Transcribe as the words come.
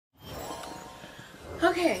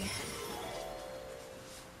Okay.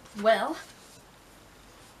 Well,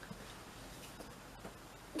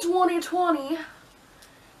 2020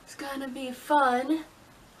 is gonna be fun.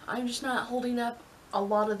 I'm just not holding up a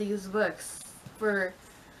lot of these books for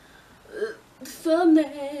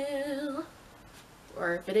thumbnail.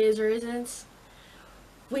 Or if it is or isn't,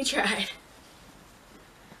 we tried.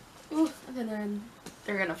 Ooh, and then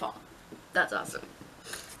they're gonna fall. That's awesome.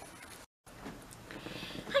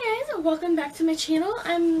 Hi guys, welcome back to my channel.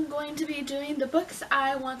 I'm going to be doing the books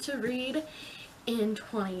I want to read in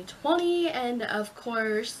 2020, and of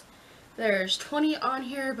course there's 20 on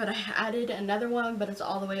here, but I added another one, but it's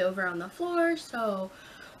all the way over on the floor, so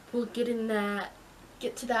we'll get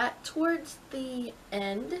to that towards the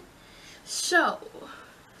end. So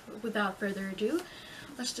without further ado,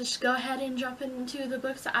 let's just go ahead and jump into the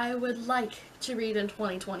books I would like to read in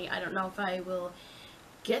 2020. I don't know if I will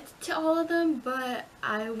get to all of them, but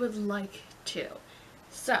I would like to.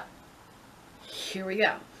 So, here we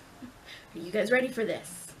go. Are you guys ready for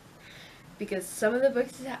this? Because some of the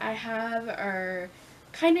books that I have are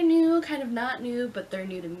kind of new, kind of not new, but they're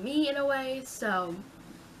new to me in a way, so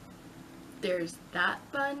there's that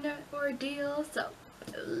fun ordeal. So,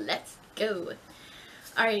 let's go.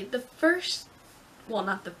 Alright, the first, well,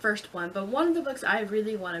 not the first one, but one of the books I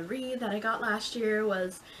really want to read that I got last year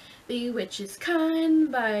was The Witch's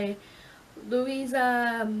Con by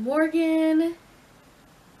Louisa Morgan,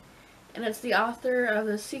 and it's the author of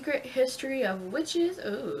The Secret History of Witches.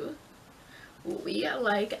 Ooh, we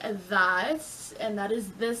like that, and that is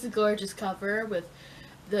this gorgeous cover with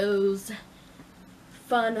those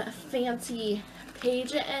fun, fancy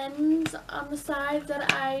page ends on the sides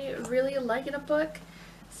that I really like in a book.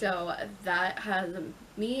 So that has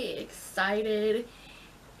me excited,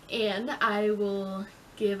 and I will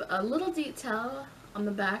give a little detail on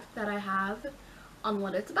the back that I have on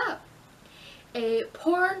what it's about. A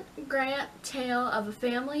poor Grant tale of a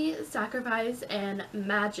family sacrifice and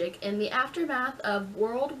magic in the aftermath of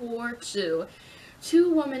World War II.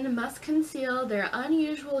 Two women must conceal their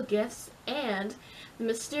unusual gifts and the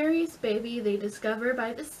mysterious baby they discover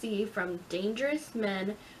by the sea from dangerous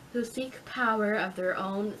men who seek power of their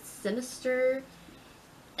own sinister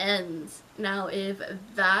ends. Now, if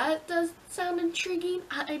that does sound intriguing,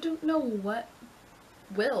 I don't know what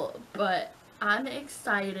will, but I'm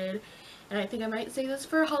excited, and I think I might say this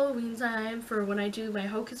for Halloween time, for when I do my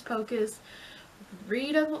Hocus Pocus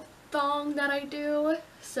read-a-thon that I do.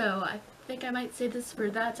 So I think I might say this for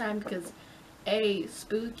that time because A,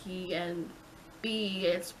 spooky, and B,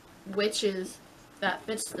 it's witches that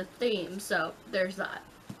fits the theme, so there's that.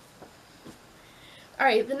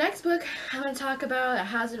 Alright, the next book I'm going to talk about, it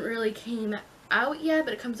hasn't really came out yet,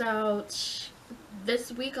 but it comes out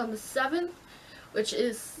this week on the 7th, which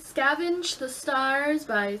is Scavenge the Stars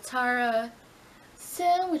by Tara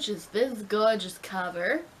Sim, which is this gorgeous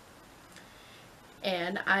cover.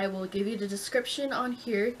 And I will give you the description on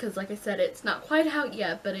here, because like I said, it's not quite out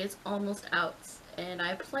yet, but it's almost out, and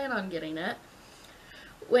I plan on getting it.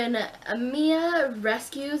 When Mia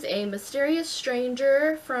rescues a mysterious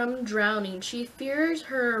stranger from drowning, she fears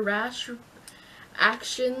her rash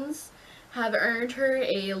actions have earned her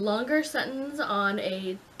a longer sentence on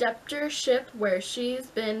a debtor ship where she's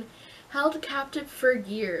been held captive for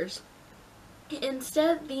years.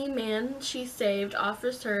 Instead, the man she saved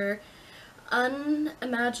offers her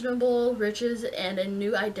unimaginable riches and a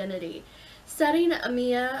new identity, setting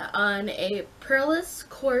Mia on a perilous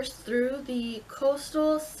course through the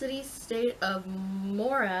coastal city-state of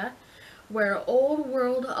Mora, where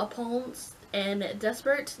old-world opponents and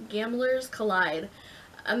desperate gamblers collide.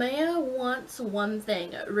 Mia wants one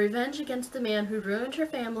thing: revenge against the man who ruined her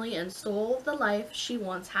family and stole the life she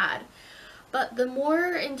once had. But the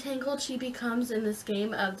more entangled she becomes in this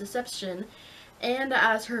game of deception, and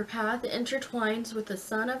as her path intertwines with the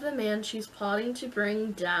son of the man she's plotting to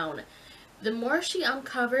bring down, the more she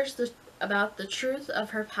uncovers about the truth of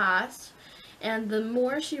her past, and the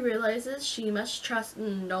more she realizes she must trust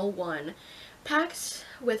no one. Packed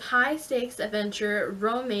with high-stakes adventure,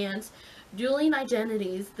 romance, dueling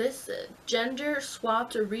identities, this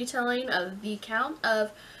gender-swapped retelling of The Count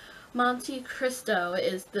of Monte Cristo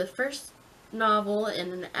is the first novel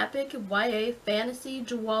in an epic YA fantasy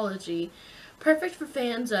duology, perfect for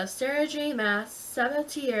fans of Sarah J. Maas,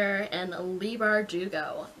 Sabatier, and Leigh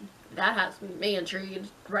Bardugo. That has me intrigued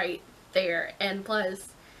right there, and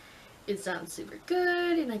plus, it sounds super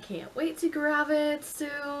good, and I can't wait to grab it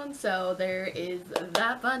soon, so there is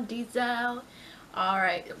that fun detail.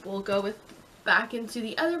 Alright, we'll go back into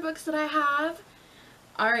the other books that I have.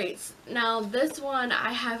 Alright, now this one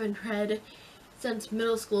I haven't read since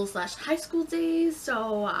middle school slash high school days,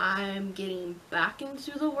 so I'm getting back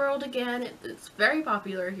into the world again. It's very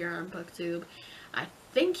popular here on BookTube. I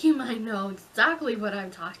think you might know exactly what I'm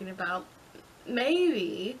talking about.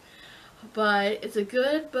 Maybe. But it's a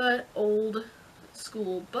good but old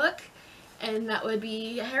school book, and that would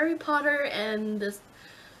be Harry Potter and the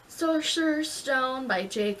Sorcerer's Stone by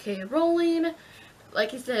J.K. Rowling.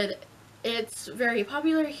 Like I said, it's very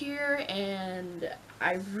popular here, and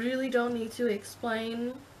I really don't need to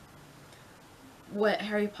explain what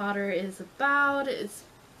Harry Potter is about. It's,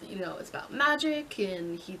 you know, it's about magic,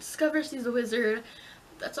 and he discovers he's a wizard.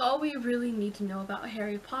 That's all we really need to know about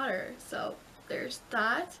Harry Potter. So there's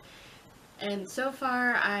that. And so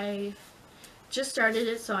far I just started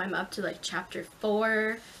it, so I'm up to like chapter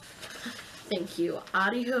 4. Thank you,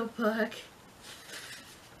 audiobook.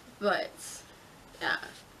 But yeah,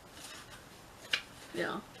 you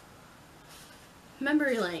know,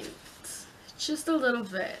 memory lane, just a little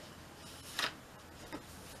bit.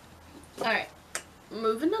 Alright,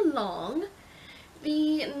 moving along.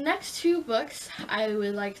 The next 2 books I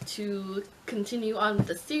would like to continue on with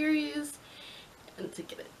the series and to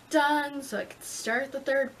get it done so I can start the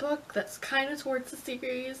 3rd book that's kind of towards the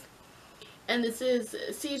series. And this is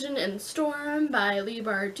Siege and Storm by Leigh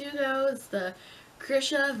Bardugo. It's the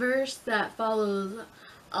Grisha verse that follows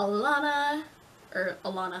Elena,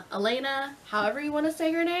 however you want to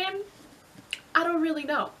say her name. I don't really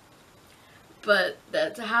know, but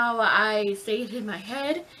that's how I say it in my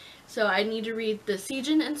head. So I need to read the Siege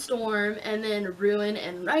and Storm and then Ruin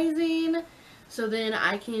and Rising, so then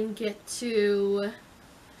I can get to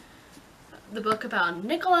the book about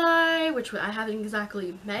Nikolai, which I haven't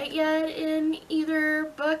exactly met yet in either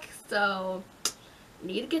book, so I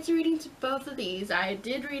need to get to reading to both of these. I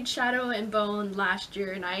did read Shadow and Bone last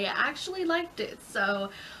year, and I actually liked it, so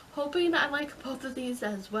hoping I like both of these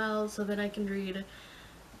as well, so then I can read,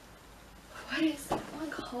 what is that one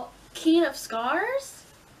called? Queen of Scars?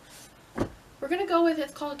 We're gonna go with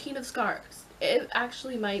it's called Queen of Scars. It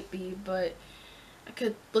actually might be, but I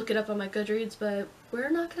could look it up on my Goodreads, but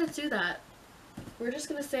we're not gonna do that. We're just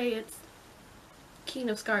gonna say it's Queen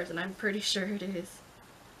of Scars, and I'm pretty sure it is.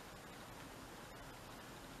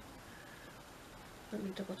 Let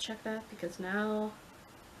me double check that, because now...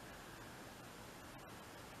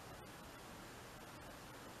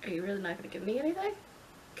 Are you really not gonna give me anything?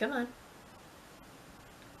 Come on.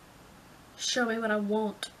 Show me what I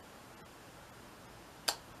want.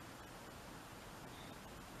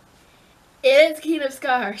 It is Queen of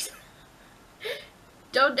Scars.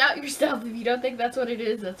 Don't doubt yourself if you don't think that's what it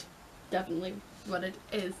is. That's definitely what it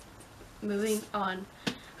is. Moving on.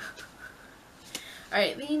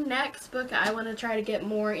 Alright, the next book I want to try to get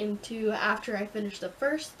more into after I finish the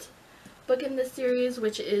first book in this series,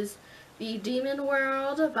 which is The Demon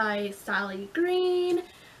World by Sally Green.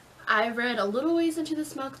 I've read a little ways into the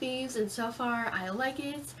Smoke Thieves, and so far I like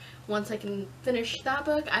it. Once I can finish that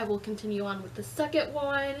book, I will continue on with the second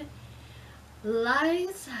one.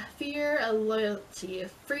 Lies, fear, loyalty,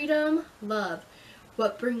 freedom, love.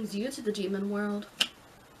 What brings you to the demon world?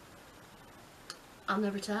 I'll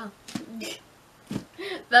never tell.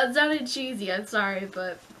 That sounded cheesy, I'm sorry,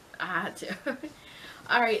 but I had to.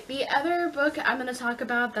 Alright, the other book I'm going to talk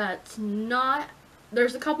about that's not...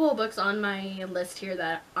 There's a couple of books on my list here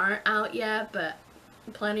that aren't out yet, but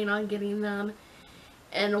I'm planning on getting them.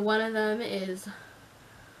 And one of them is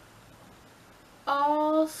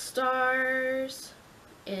All Stars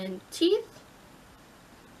in Teeth.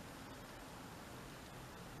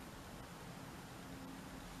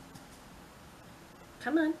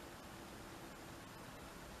 Come on.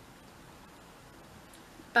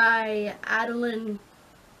 By Adalyn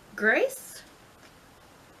Grace.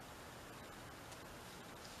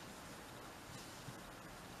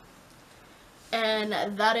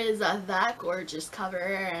 And that is that gorgeous cover,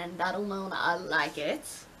 and that alone, I like it.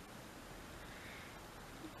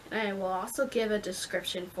 And I will also give a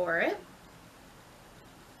description for it.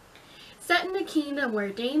 Set in a kingdom where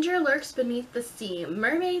danger lurks beneath the sea,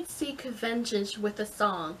 mermaids seek vengeance with a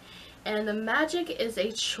song, and the magic is a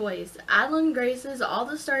choice. Adalyn Grace's All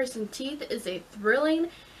the Stars in Teeth is a thrilling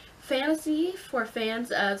fantasy for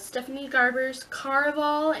fans of Stephanie Garber's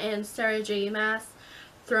Caraval and Sarah J. Maas'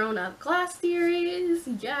 Throne of Glass series.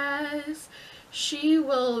 Yes! She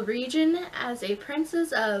will reign as a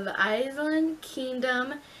princess of Island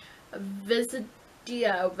Kingdom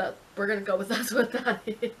Visidia. We're gonna go with that's what that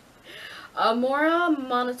is. Amora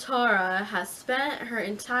Monotara has spent her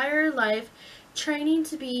entire life training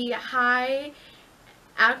to be High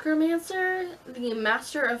Acromancer, the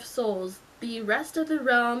Master of Souls. The rest of the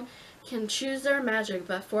realm can choose their magic,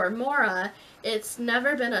 but for Mora, it's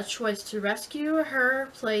never been a choice to rescue her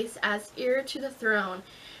place as heir to the throne.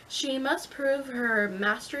 She must prove her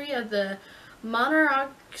mastery of the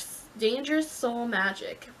monarch's dangerous soul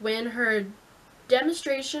magic. When her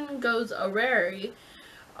demonstration goes awry,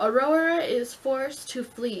 Aurora is forced to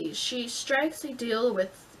flee. She strikes a deal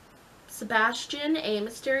with Sebastian, a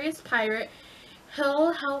mysterious pirate.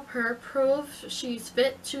 He'll help her prove she's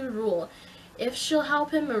fit to rule, if she'll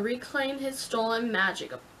help him reclaim his stolen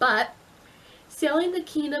magic. But sailing the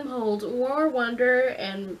kingdom holds more wonder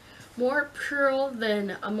and more peril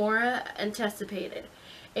than Amora anticipated.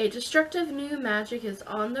 A destructive new magic is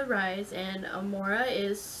on the rise, and Amora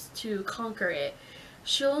is to conquer it.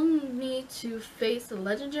 She'll need to face the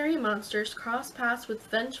legendary monsters, cross paths with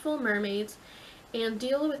vengeful mermaids, and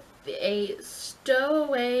deal with a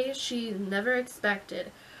stowaway she never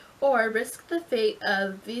expected, or risk the fate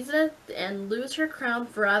of Visa and lose her crown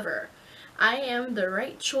forever. I am the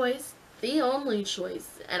right choice, the only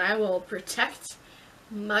choice, and I will protect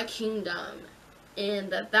my kingdom.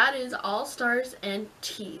 And that is All Stars and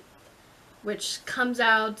Teeth, which comes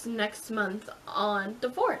out next month on the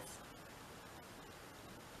 4th.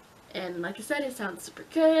 And like I said, it sounds super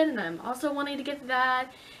good, and I'm also wanting to get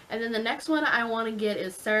that. And then the next one I want to get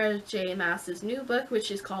is Sarah J. Maas's new book,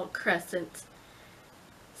 which is called Crescent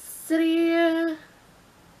City.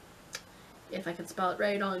 If I can spell it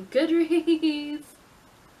right on Goodreads.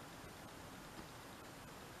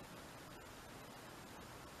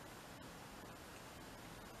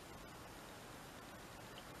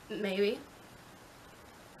 Maybe.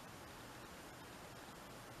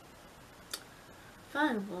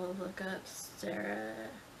 Fine, we'll look up Sarah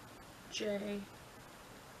J.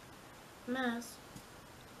 Maas.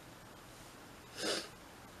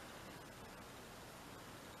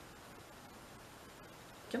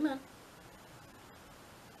 Come on.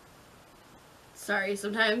 Sorry,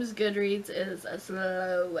 sometimes Goodreads is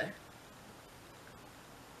slow.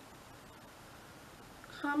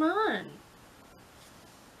 Come on.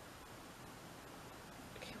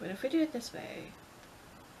 Okay, what if we do it this way?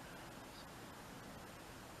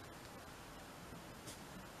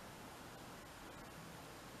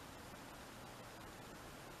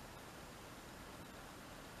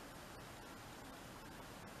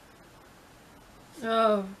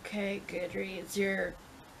 Okay, Goodreads, you're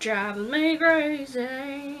driving me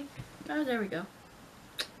crazy. Oh, there we go.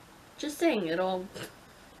 Just saying, it'll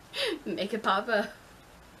make it pop up.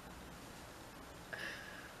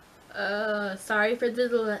 Sorry for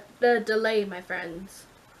the delay, my friends.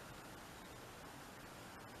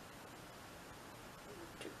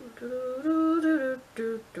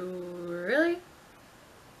 Really?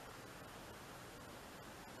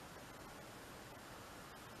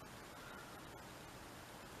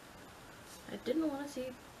 I didn't want to see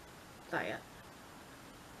that yet.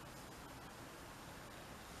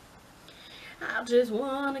 I just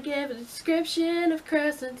want to give a description of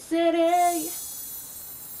Crescent City.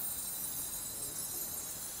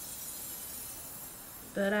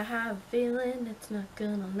 But I have a feeling it's not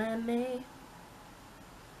gonna let me.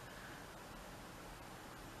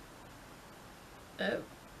 Oh.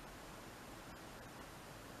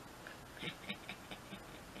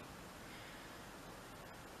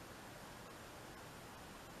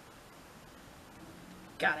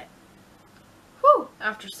 Got it. Whew,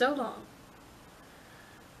 after so long.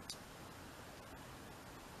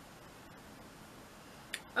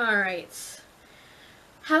 Alright.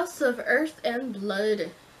 House of Earth and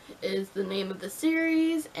Blood is the name of the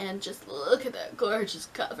series, and just look at that gorgeous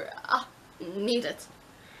cover. Ah, need it.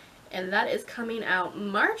 And that is coming out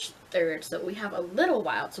March 3rd, so we have a little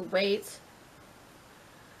while to wait.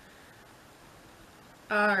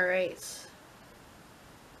 Alright.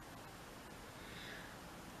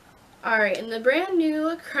 Alright, in the brand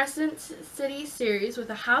new Crescent City series with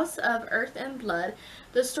a House of Earth and Blood,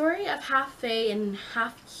 the story of half fae and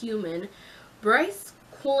half human, Bryce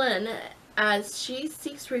Quillen, as she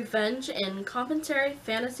seeks revenge in contemporary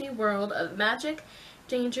fantasy world of magic,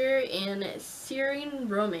 danger, and searing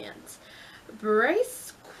romance.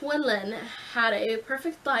 Bryce Quillen had a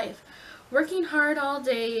perfect life, working hard all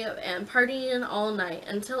day and partying all night,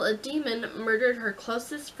 until a demon murdered her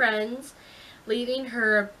closest friends, leaving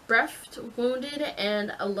her bereft, wounded,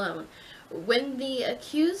 and alone. When the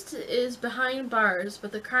accused is behind bars,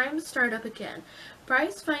 but the crimes start up again,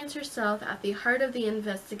 Bryce finds herself at the heart of the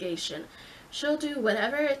investigation. She'll do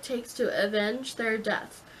whatever it takes to avenge their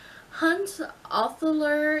deaths. Hunt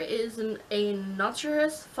Othelor is a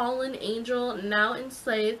notorious fallen angel now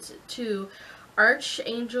enslaved to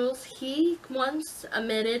archangels. He once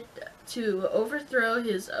admitted to overthrow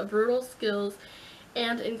his brutal skills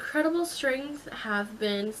and incredible strength have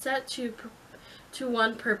been set to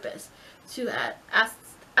one purpose, to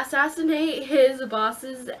assassinate his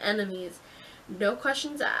boss's enemies. No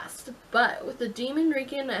questions asked. But with the demon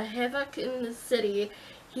wreaking havoc in the city,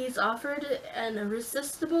 he's offered an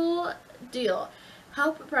irresistible deal.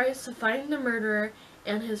 Help Bryce to find the murderer,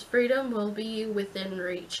 and his freedom will be within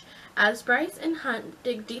reach. As Bryce and Hunt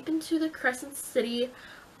dig deep into the Crescent City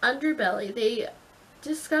underbelly, they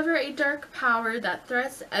discover a dark power that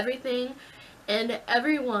threats everything and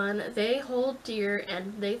everyone they hold dear,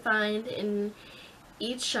 and they find in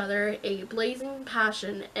each other a blazing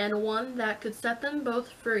passion, and one that could set them both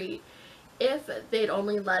free if they'd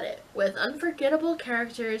only let it. With unforgettable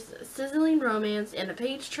characters, sizzling romance, and a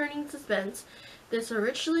page-turning suspense, this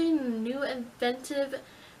originally inventive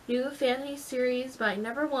new fantasy series by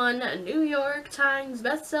 #1 New York Times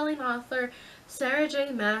best-selling author Sarah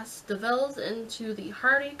J. Maas delves into the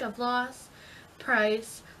heartache of loss,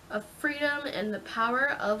 price of freedom, and the power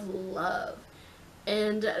of love.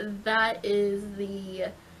 And that is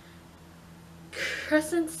the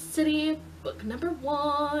Crescent City book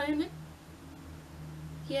 #1.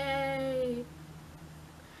 Yay!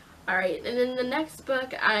 Alright, and then the next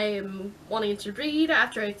book I'm wanting to read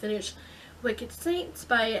after I finish Wicked Saints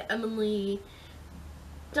by Emily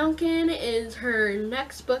Duncan is her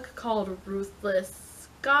next book called Ruthless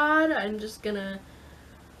God. I'm just gonna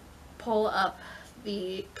pull up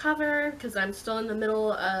the cover because I'm still in the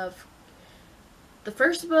middle of the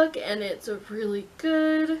first book and it's really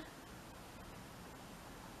good.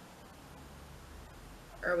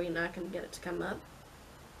 Are we not gonna get it to come up?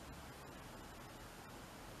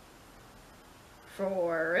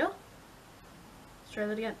 For real? Let's try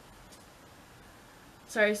that again.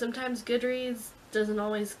 Sorry, sometimes Goodreads doesn't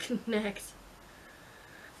always connect.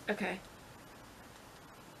 Okay.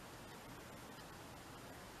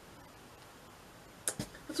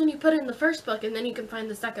 That's when you put in the first book and then you can find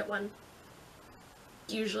the second one.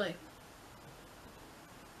 Usually.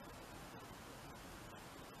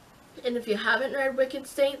 And if you haven't read Wicked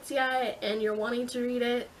Saints yet and you're wanting to read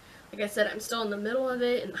it, like I said, I'm still in the middle of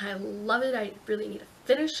it and I love it. I really need to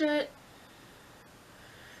finish it.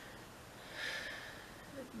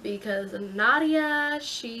 Because Nadia,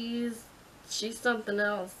 she's something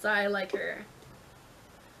else. I like her.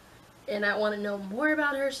 And I want to know more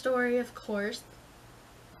about her story, of course.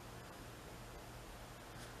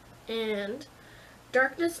 And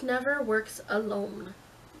darkness never works alone.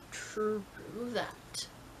 True that.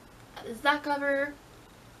 That is that cover.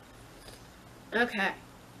 Okay.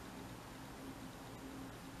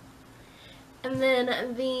 And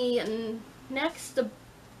then the next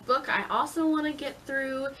book I also want to get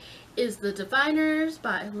through is The Diviners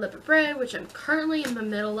by Philippa Bray, which I'm currently in the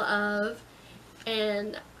middle of.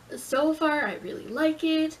 And so far, I really like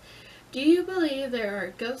it. Do you believe there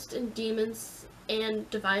are ghosts and demons and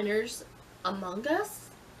diviners among us?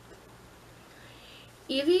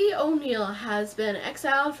 Evie O'Neill has been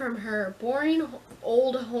exiled from her boring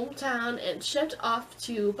old hometown and shipped off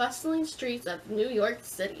to bustling streets of New York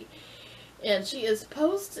City. And she is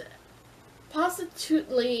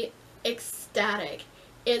positively ecstatic.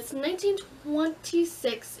 It's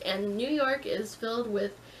 1926 and New York is filled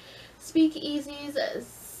with speakeasies,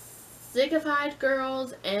 ziggified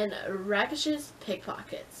girls, and rapacious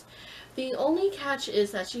pickpockets. The only catch is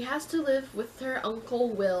that she has to live with her Uncle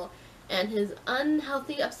Will and his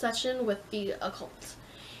unhealthy obsession with the occult.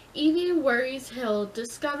 Evie worries he'll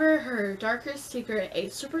discover her darkest secret, a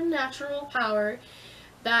supernatural power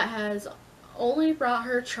that has only brought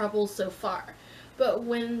her trouble so far. But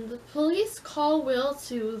when the police call Will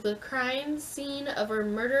to the crime scene of her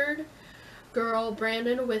murdered girl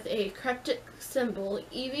Brandon with a cryptic symbol,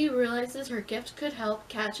 Evie realizes her gift could help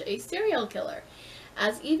catch a serial killer.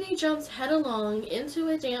 As Evie jumps headlong into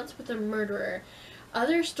a dance with a murderer,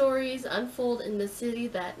 other stories unfold in the city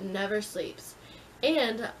that never sleeps.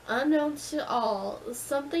 And, unknown to all,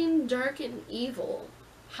 something dark and evil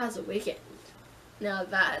has awakened. Now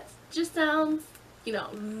that just sounds,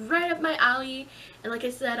 right up my alley. And like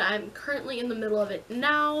I said, I'm currently in the middle of it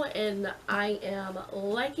now, and I am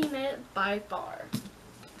liking it by far.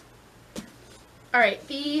 Alright,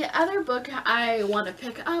 the other book I want to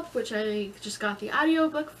pick up, which I just got the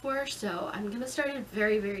audiobook for, so I'm going to start it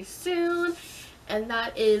very, very soon. And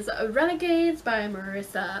that is Renegades by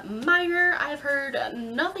Marissa Meyer. I've heard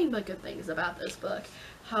nothing but good things about this book.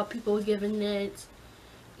 How people have given it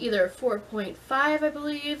either 4.5, I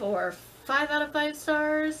believe, or 5 out of 5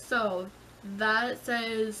 stars. So that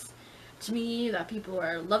says to me that people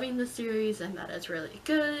are loving the series and that it's really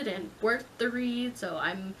good and worth the read. So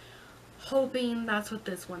I'm hoping that's what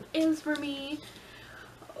this one is for me.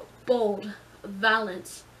 Bold.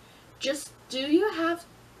 Valence. Just do you have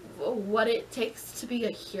what it takes to be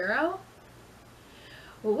a hero?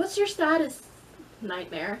 Well, what's your status,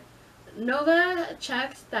 Nightmare? Nova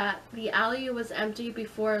checked that the alley was empty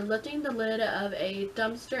before lifting the lid of a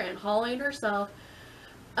dumpster and hauling herself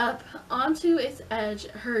up onto its edge.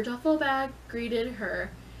 Her duffel bag greeted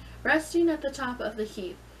her, resting at the top of the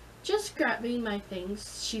heap. Just grabbing my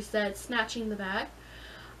things, she said, snatching the bag.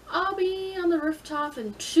 I'll be on the rooftop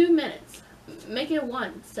in 2 minutes. Make it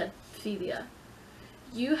 1, said Thevia.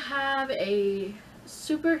 You have a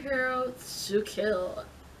superhero to kill.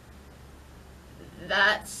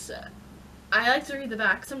 That's... I like to read the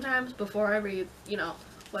back sometimes before I read,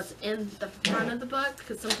 what's in the front of the book,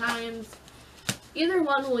 because sometimes either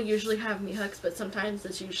one will usually have me hooked, but sometimes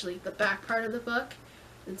it's usually the back part of the book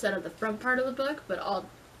instead of the front part of the book, but I'll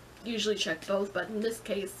usually check both, but in this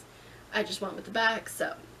case, I just went with the back,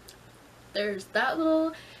 so there's that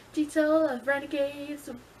little detail of Renegades.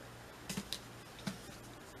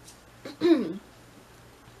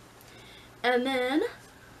 And then,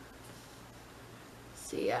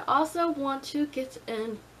 see, I also want to get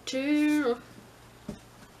into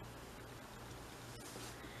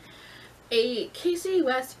a Casey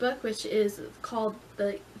West book, which is called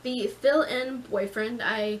the Fill-In Boyfriend.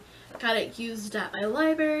 I got it used at my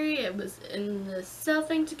library. It was in the sale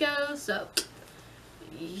thing to go, so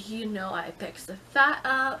I picked that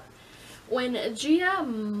up. When Gia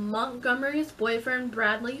Montgomery's boyfriend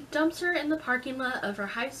Bradley dumps her in the parking lot of her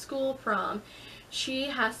high school prom, she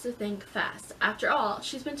has to think fast. After all,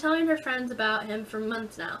 she's been telling her friends about him for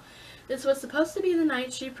months now. This was supposed to be the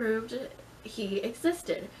night she proved he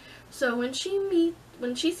existed. So when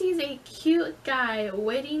she sees a cute guy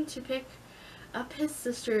waiting to pick up his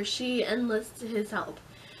sister, she enlists his help.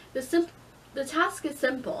 The task is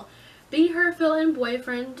simple. Be her fill-in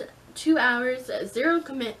boyfriend, 2 hours, 0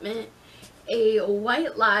 commitment, a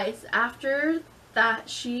white lies. After that,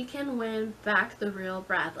 she can win back the real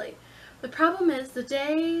Bradley. The problem is the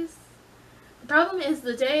days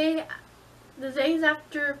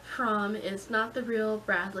after prom is not the real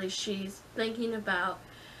Bradley she's thinking about,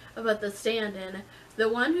 but the stand-in, the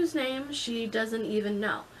one whose name she doesn't even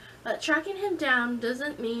know. But tracking him down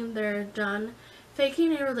doesn't mean they're done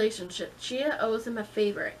faking a relationship. Gia owes him a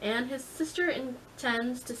favor, and his sister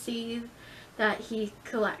intends to see that he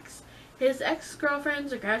collects. His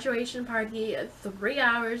ex-girlfriend's graduation party, 3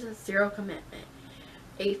 hours, 0 commitment.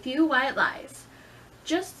 A few white lies.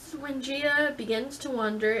 Just when Gia begins to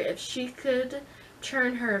wonder if she could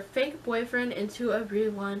turn her fake boyfriend into a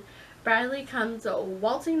real one, Bradley comes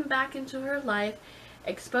waltzing back into her life,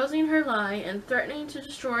 exposing her lie and threatening to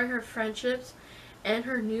destroy her friendships and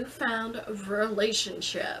her newfound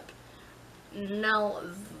relationship. Now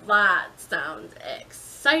that sounds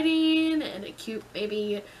exciting and a cute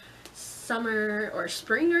maybe summer or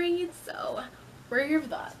spring read, so we're here for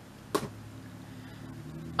that.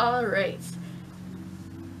 Alright.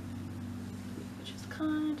 Just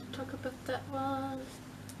kind of talk about that one.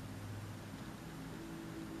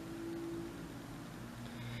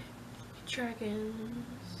 Dragons.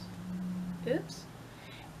 Oops.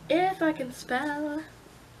 If I can spell.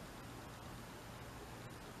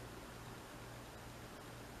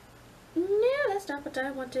 No, that's not what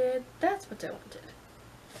I wanted. That's what I wanted.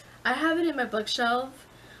 I have it in my bookshelf,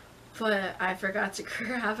 but I forgot to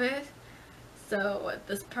grab it. So at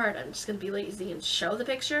this part, I'm just going to be lazy and show the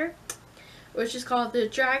picture, which is called The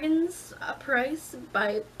Dragon's Price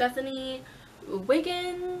by Bethany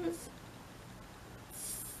Wiggins.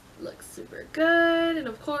 Looks super good, and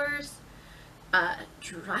of course,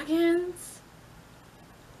 dragons.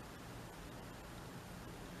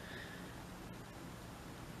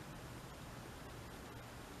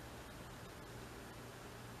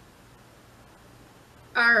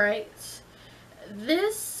 Alright,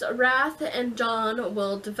 this Wrath and Dawn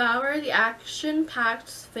will devour the action-packed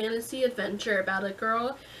fantasy adventure about a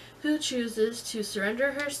girl who chooses to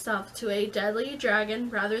surrender herself to a deadly dragon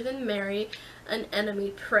rather than marry an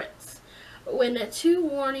enemy prince. When 2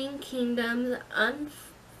 warring kingdoms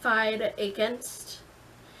unfight against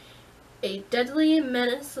a deadly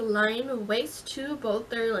menace lying waste to both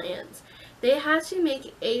their lands, they had to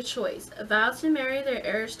make a choice: vow to marry their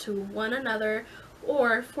heirs to one another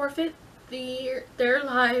or forfeit their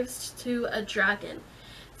lives to a dragon.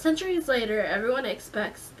 Centuries later, everyone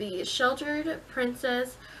expects the sheltered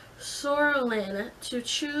Princess Sorlin to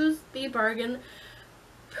choose the bargain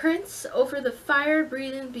prince over the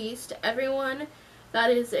fire-breathing beast. Everyone,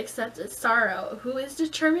 that is, except Sorrow, who is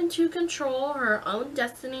determined to control her own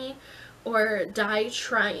destiny or die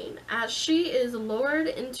trying. As she is lowered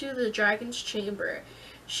into the dragon's chamber,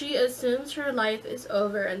 She assumes her life is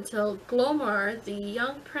over until Glomar, the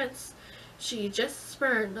young prince she just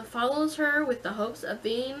spurned, follows her with the hopes of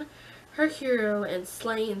being her hero and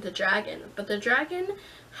slaying the dragon. But the dragon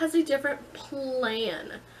has a different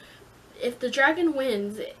plan. If the dragon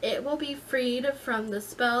wins, it will be freed from the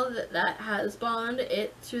spell that has bound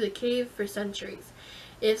it to the cave for centuries.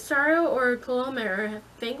 If Sorrow or Glomar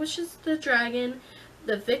vanquishes the dragon,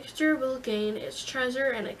 the victor will gain its treasure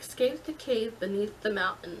and escape the cave beneath the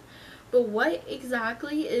mountain. But what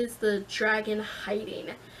exactly is the dragon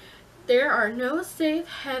hiding? There are no safe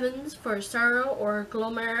havens for Sorrow or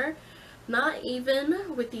Glomar, not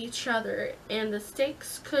even with each other, and the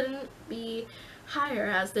stakes couldn't be higher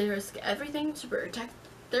as they risk everything to protect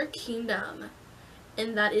their kingdom.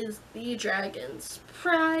 And that is the dragon's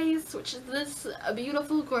prize, which is this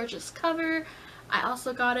beautiful, gorgeous cover. I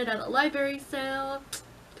also got it at a library sale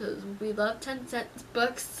because we love 10-cent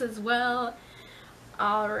books as well.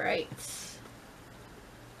 Alright.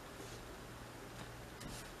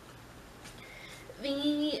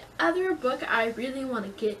 The other book I really want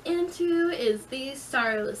to get into is The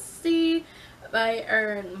Starless Sea by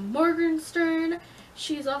Erin Morgenstern.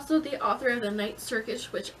 She's also the author of The Night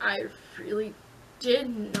Circus, which I really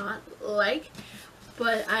did not like,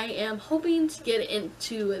 but I am hoping to get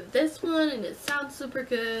into this one, and it sounds super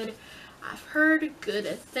good. I've heard good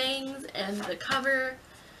things, and the cover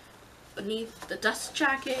beneath the dust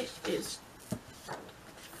jacket is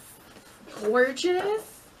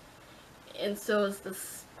gorgeous, and so is the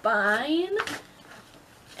spine,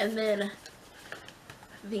 and then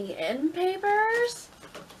the end papers.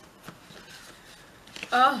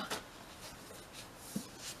 Oh.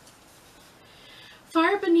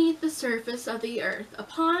 Far beneath the surface of the earth,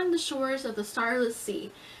 upon the shores of the starless sea,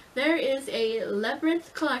 there is a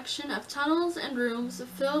labyrinth collection of tunnels and rooms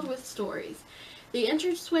filled with stories. The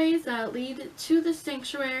entranceways that lead to the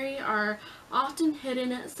sanctuary are often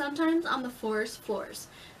hidden, sometimes on the forest floors,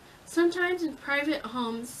 sometimes in private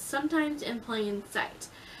homes, sometimes in plain sight.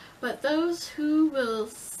 But those who will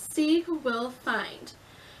seek will find.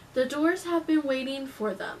 The doors have been waiting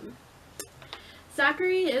for them.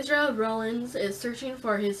 Zachary Israel Rollins is searching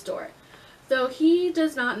for his door. Though he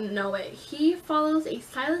does not know it, he follows a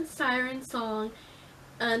silent siren song,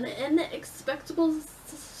 an inexplicable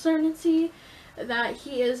certainty that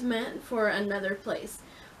he is meant for another place.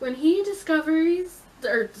 When he discovers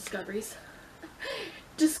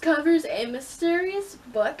a mysterious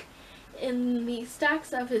book in the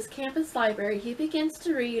stacks of his campus library, he begins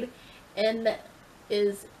to read and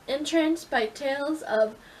is entranced by tales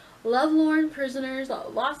of lovelorn prisoners,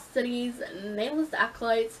 lost cities, nameless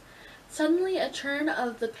acolytes. Suddenly, a turn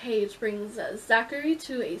of the page brings Zachary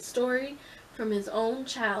to a story from his own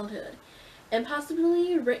childhood, and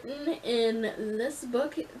possibly written in this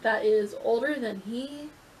book that is older than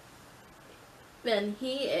he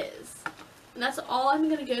is. And that's all I'm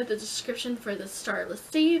going to give the description for the Starless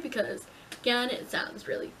Sea, because again, it sounds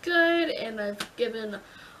really good, and I've given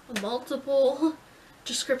multiple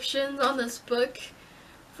descriptions on this book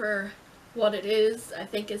for what it is. I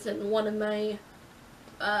think it's in one of my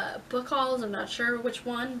book hauls. I'm not sure which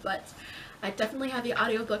one, but I definitely have the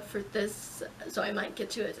audiobook for this, so I might get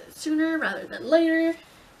to it sooner rather than later.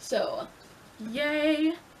 So,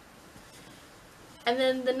 yay! And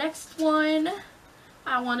then the next one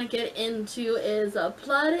I want to get into is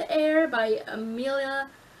Blood Heir by Amelia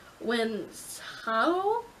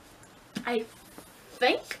Winslow, I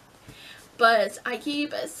think. But I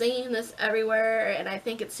keep seeing this everywhere, and I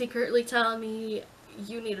think it's secretly telling me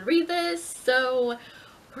you need to read this, so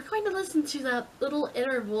we're going to listen to that little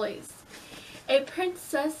inner voice. A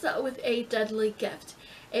princess with a deadly gift.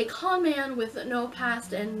 A calm man with no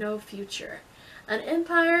past and no future. An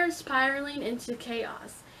empire spiraling into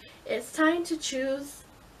chaos. It's time to choose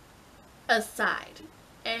a side.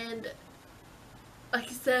 And like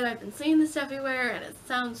I said, I've been seeing this everywhere, and it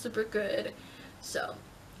sounds super good, so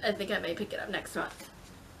I think I may pick it up next month.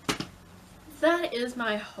 That is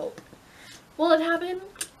my hope. Will it happen?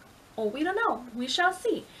 Oh, we don't know. We shall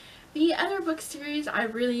see. The other book series I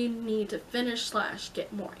really need to finish /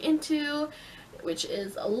 get more into, which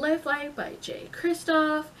is Lifelike by Jay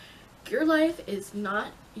Kristoff. Your life is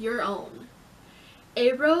not your own.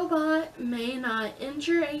 A robot may not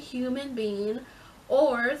injure a human being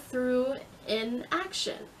or through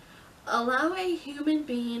inaction allow a human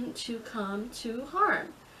being to come to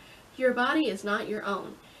harm. Your body is not your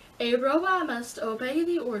own. A robot must obey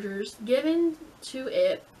the orders given to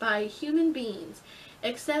it by human beings,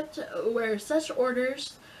 except where such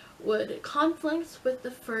orders would conflict with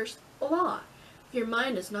the first law. Your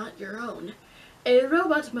mind is not your own. A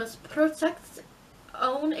robot must protect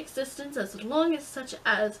own existence as long as such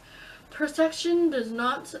as protection does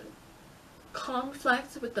not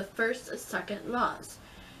conflict with the first and second laws.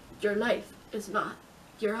 Your life is not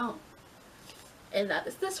your own. And that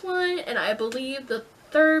is this one, and I believe the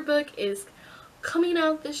third book is coming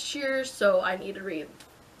out this year, so I need to read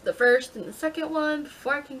the first and the second one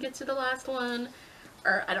before I can get to the last one.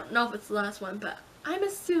 Or I don't know if it's the last one, but I'm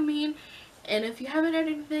assuming. And if you haven't read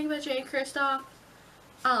anything by Jay Kristoff,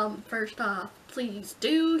 first off, please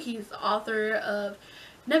do. He's the author of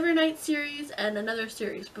Nevernight series and another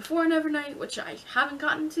series before Nevernight, which I haven't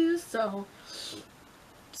gotten to, so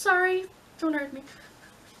sorry, don't hurt me.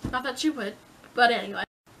 Not that you would, but anyway.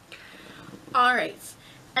 Alright,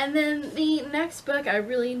 and then the next book I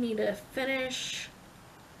really need to finish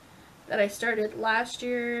that I started last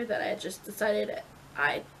year that I just decided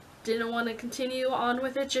I didn't want to continue on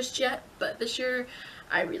with it just yet, but this year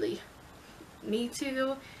I really need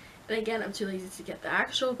to. And again, I'm too lazy to get the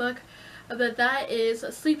actual book, but that is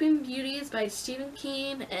Sleeping Beauties by Stephen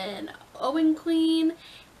King and Owen Queen.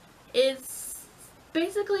 It's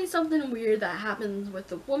basically something weird that happens with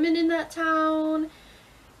the woman in that town,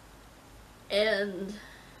 and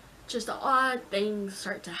just odd things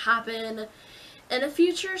start to happen in a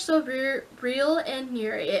future so real and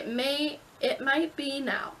near it might be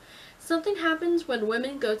now. Something happens when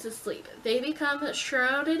women go to sleep. They become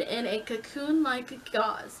shrouded in a cocoon-like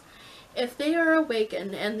gauze. If they are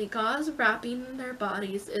awakened and the gauze wrapping their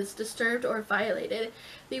bodies is disturbed or violated,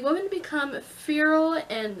 the women become feral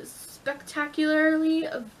and spectacularly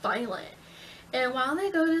violent. And while they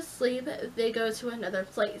go to sleep, they go to another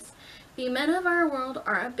place. The men of our world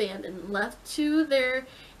are abandoned, left to their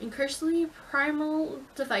increasingly primal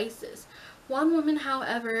devices. One woman,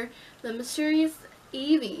 however, the mysterious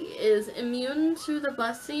Evie, is immune to the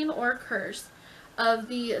blessing or curse of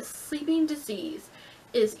the sleeping disease.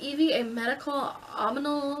 Is Evie a medical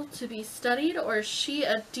anomaly to be studied, or is she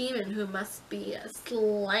a demon who must be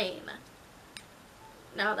slain?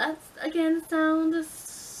 Now that's, again, sounds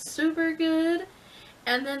super good.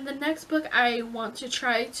 And then the next book I want to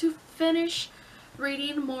try to finish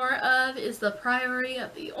reading more of is The Priory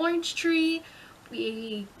of the Orange Tree.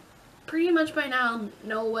 We pretty much by now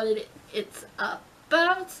know what it's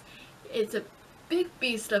about. It's a big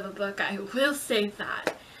beast of a book, I will say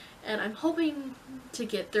that. And I'm hoping to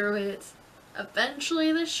get through it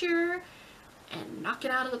eventually this year and knock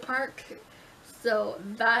it out of the park. So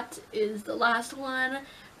that is the last one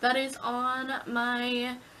that is on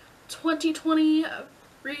my 2020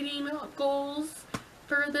 reading goals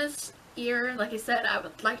for this year. Like I said, I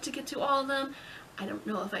would like to get to all of them. I don't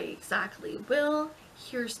know if I exactly will.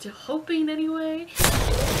 Here's to hoping anyway.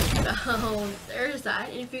 So there's that.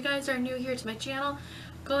 And if you guys are new here to my channel,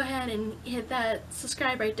 go ahead and hit that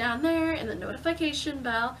subscribe right down there and the notification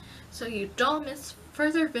bell so you don't miss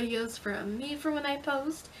further videos from me for when I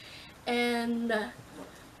post. And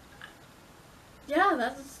yeah,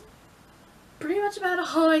 that's pretty much about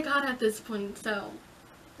all I got at this point. So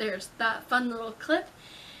there's that fun little clip.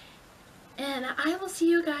 And I will see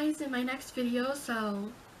you guys in my next video. So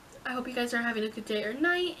I hope you guys are having a good day or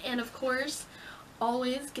night. And of course,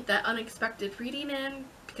 always get that unexpected reading in,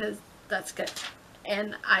 because that's good.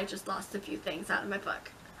 And I just lost a few things out of my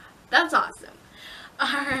book. That's awesome.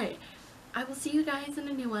 Alright, I will see you guys in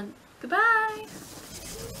a new one. Goodbye!